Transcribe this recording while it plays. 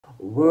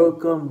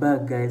Welcome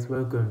back, guys.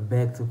 Welcome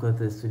back to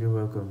Content Studio.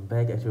 Welcome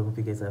back. Actually, I hope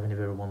you guys are having a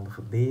very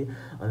wonderful day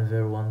and a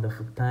very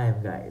wonderful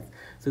time, guys.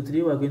 So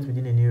today we're going to be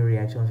doing a new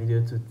reaction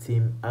video to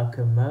Team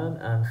Akkerman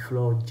and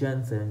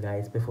Jansen,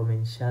 guys,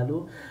 performing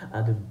 "Shallow"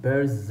 at the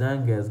Beste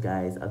Zangers,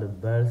 guys. At the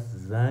Beste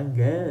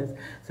Zangers.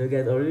 So,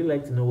 guys, I really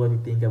like to know what you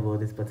think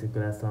about this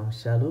particular song,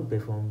 "Shallow,"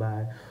 performed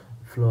by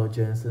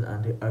Jansen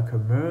and the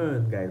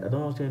Akkerman, guys. I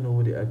don't actually know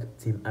who the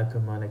team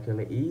Akkerman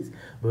actually is,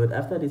 but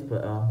after this,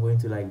 I'm going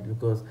to like,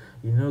 because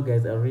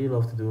guys, I really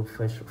love to do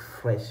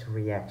fresh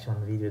reaction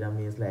video. That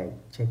means like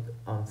check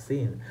on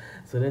scene.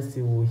 So let's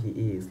see who he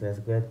is. Let's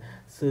get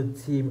so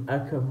Team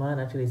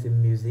Akkerman actually is a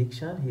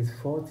musician. He's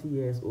 40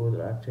 years old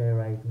actually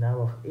right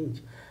now of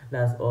age.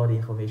 That's all the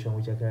information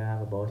which I can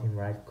have about him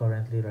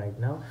currently right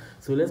now.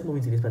 So let's move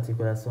into this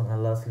particular song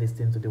and let's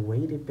listen to the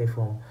way they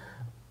perform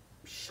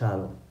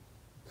 "Shallow."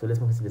 So let's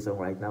move into the song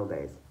right now,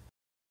 guys.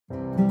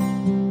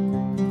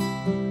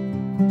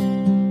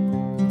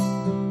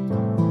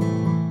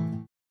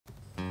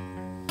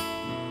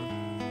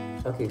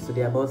 Okay, so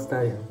they're about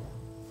starting.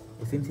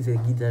 It seems he's a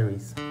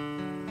guitarist.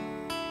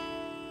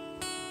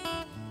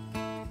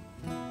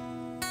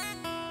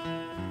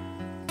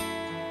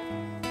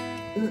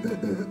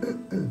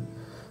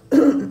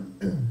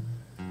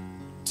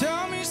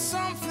 Tell me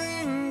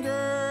something,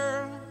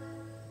 girl.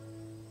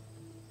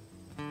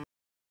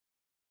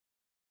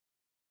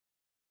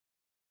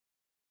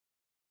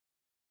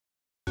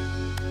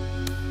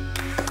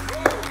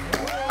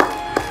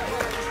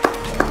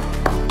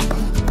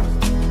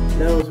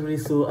 That was really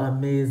so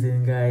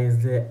amazing,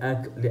 guys. The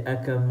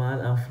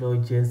Akkerman and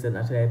Jansen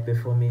actually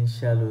performing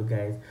 "Shallow,"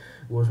 guys.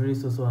 It was really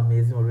so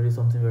amazing. It was really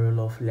something very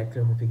lovely. Like,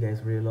 I hope you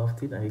guys really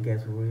loved it and you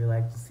guys would really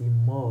like to see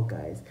more,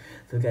 guys.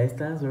 So, guys,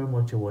 thanks very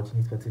much for watching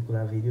this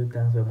particular video.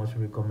 Thanks very much for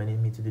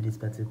recommending me to do this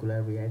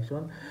particular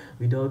reaction.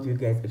 Without you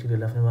guys actually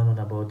never known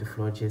about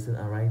the Jansen,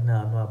 and right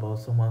now I know about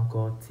someone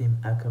called Team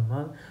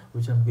Akkerman,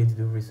 which I'm going to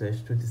do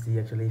research to see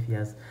actually if he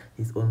has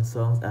his own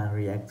songs and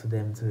react to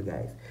them too,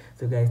 guys.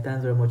 So, guys,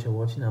 thanks very much for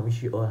watching. I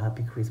wish you all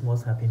happy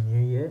Christmas, happy New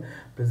Year.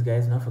 Please,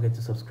 guys, don't forget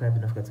to subscribe,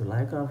 don't forget to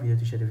like our video,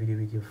 to share the video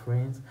with your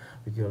friends,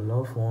 with your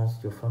loved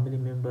ones, your family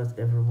members,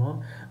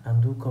 everyone,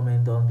 and do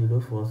comment down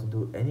below for us to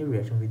do any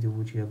reaction video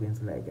which you are going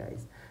to like,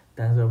 guys.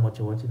 Thanks very much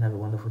for watching. Have a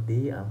wonderful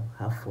day and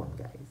have fun,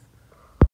 guys.